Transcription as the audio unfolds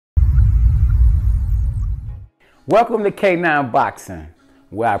Welcome to K9 Boxing,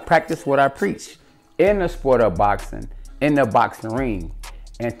 where I practice what I preach in the sport of boxing, in the boxing ring.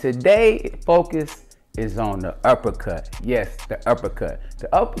 And today, focus is on the uppercut. Yes, the uppercut.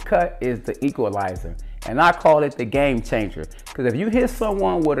 The uppercut is the equalizer, and I call it the game changer. Because if you hit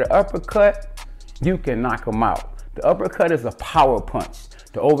someone with an uppercut, you can knock them out. The uppercut is a power punch.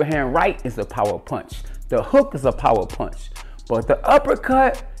 The overhand right is a power punch. The hook is a power punch. But the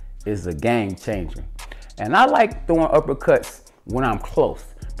uppercut is a game changer. And I like throwing uppercuts when I'm close,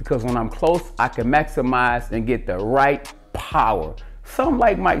 because when I'm close, I can maximize and get the right power. Something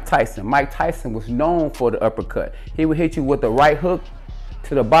like Mike Tyson. Mike Tyson was known for the uppercut. He would hit you with the right hook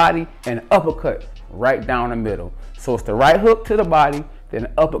to the body and an uppercut right down the middle. So it's the right hook to the body, then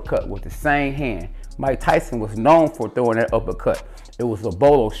an uppercut with the same hand. Mike Tyson was known for throwing that uppercut. It was a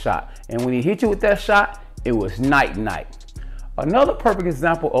bolo shot. And when he hit you with that shot, it was night-night. Another perfect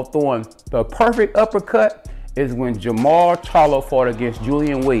example of throwing the perfect uppercut is when Jamal Charlo fought against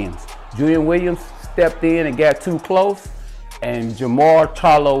Julian Williams. Julian Williams stepped in and got too close, and Jamal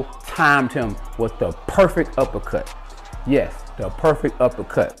Charlo timed him with the perfect uppercut. Yes, the perfect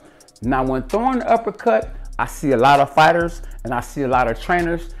uppercut. Now, when throwing the uppercut, I see a lot of fighters and I see a lot of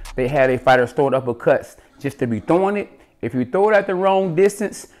trainers. They have their fighters throwing uppercuts just to be throwing it. If you throw it at the wrong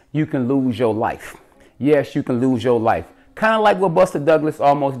distance, you can lose your life. Yes, you can lose your life. Kind of like what Buster Douglas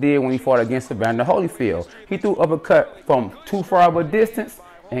almost did when he fought against Evander Holyfield. He threw uppercut from too far of a distance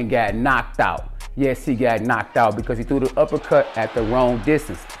and got knocked out. Yes, he got knocked out because he threw the uppercut at the wrong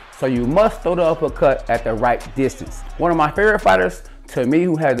distance. So you must throw the uppercut at the right distance. One of my favorite fighters, to me,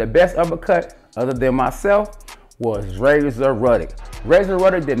 who had the best uppercut other than myself, was Razor Ruddock. Razor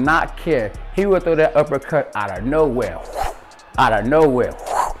Ruddock did not care. He would throw that uppercut out of nowhere, out of nowhere,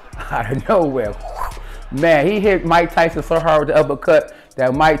 out of nowhere. Man, he hit Mike Tyson so hard with the uppercut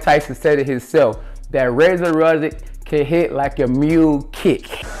that Mike Tyson said it himself, that Razor Ruddock can hit like a mule kick.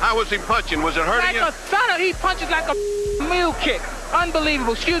 How was he punching? Was it hurting you? He punches like a mule kick.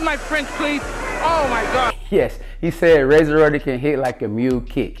 Unbelievable. Excuse my French, please. Oh my God. Yes, he said Razor Ruddock can hit like a mule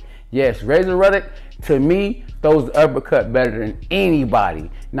kick. Yes, Razor Ruddock, to me, throws the uppercut better than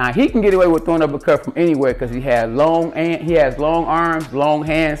anybody. Now, he can get away with throwing uppercut from anywhere because he has long arms, long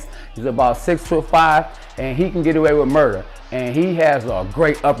hands. He's about 6'5", and he can get away with murder. And he has a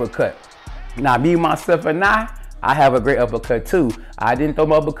great uppercut. Now, me, myself, and I have a great uppercut too. I didn't throw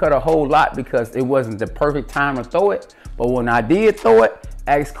my uppercut a whole lot because it wasn't the perfect time to throw it. But when I did throw it,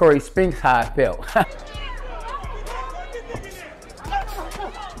 ask Corey Spinks how I felt.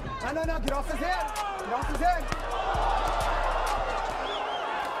 No, get off his head. Get off his head.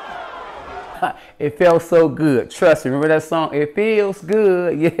 It felt so good. Trust me, remember that song? It feels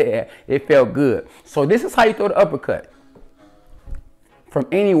good. Yeah, it felt good. So this is how you throw the uppercut. From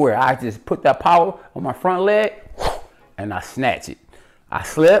anywhere, I just put that power on my front leg and I snatch it. I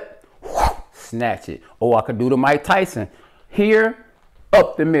slip, snatch it. Or I could do the Mike Tyson. Here,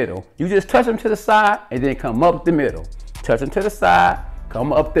 up the middle. You just touch him to the side and then come up the middle. Touch him to the side,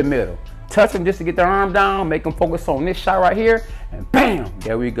 come up the middle. Touch him just to get the arm down, make him focus on this shot right here, and bam,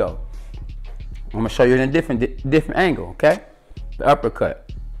 there we go. I'm gonna show you in a different angle, okay? The uppercut.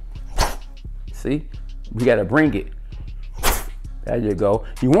 See, we gotta bring it. There you go.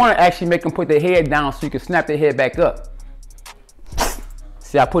 You wanna actually make him put their head down so you can snap their head back up.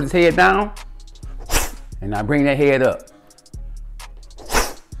 See, I put his head down, and I bring that head up.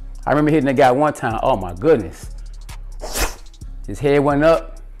 I remember hitting that guy one time, oh my goodness. His head went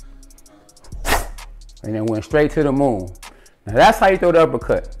up, and then went straight to the moon. Now that's how you throw the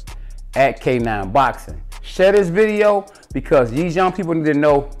uppercut at K9 Boxing. Share this video because these young people need to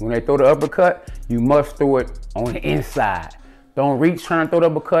know when they throw the uppercut, you must throw it on the inside. Don't reach trying to throw the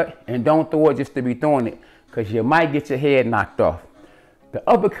uppercut, and don't throw it just to be throwing it because you might get your head knocked off. The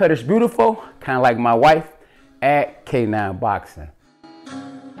uppercut is beautiful, kind of like my wife at K9 Boxing.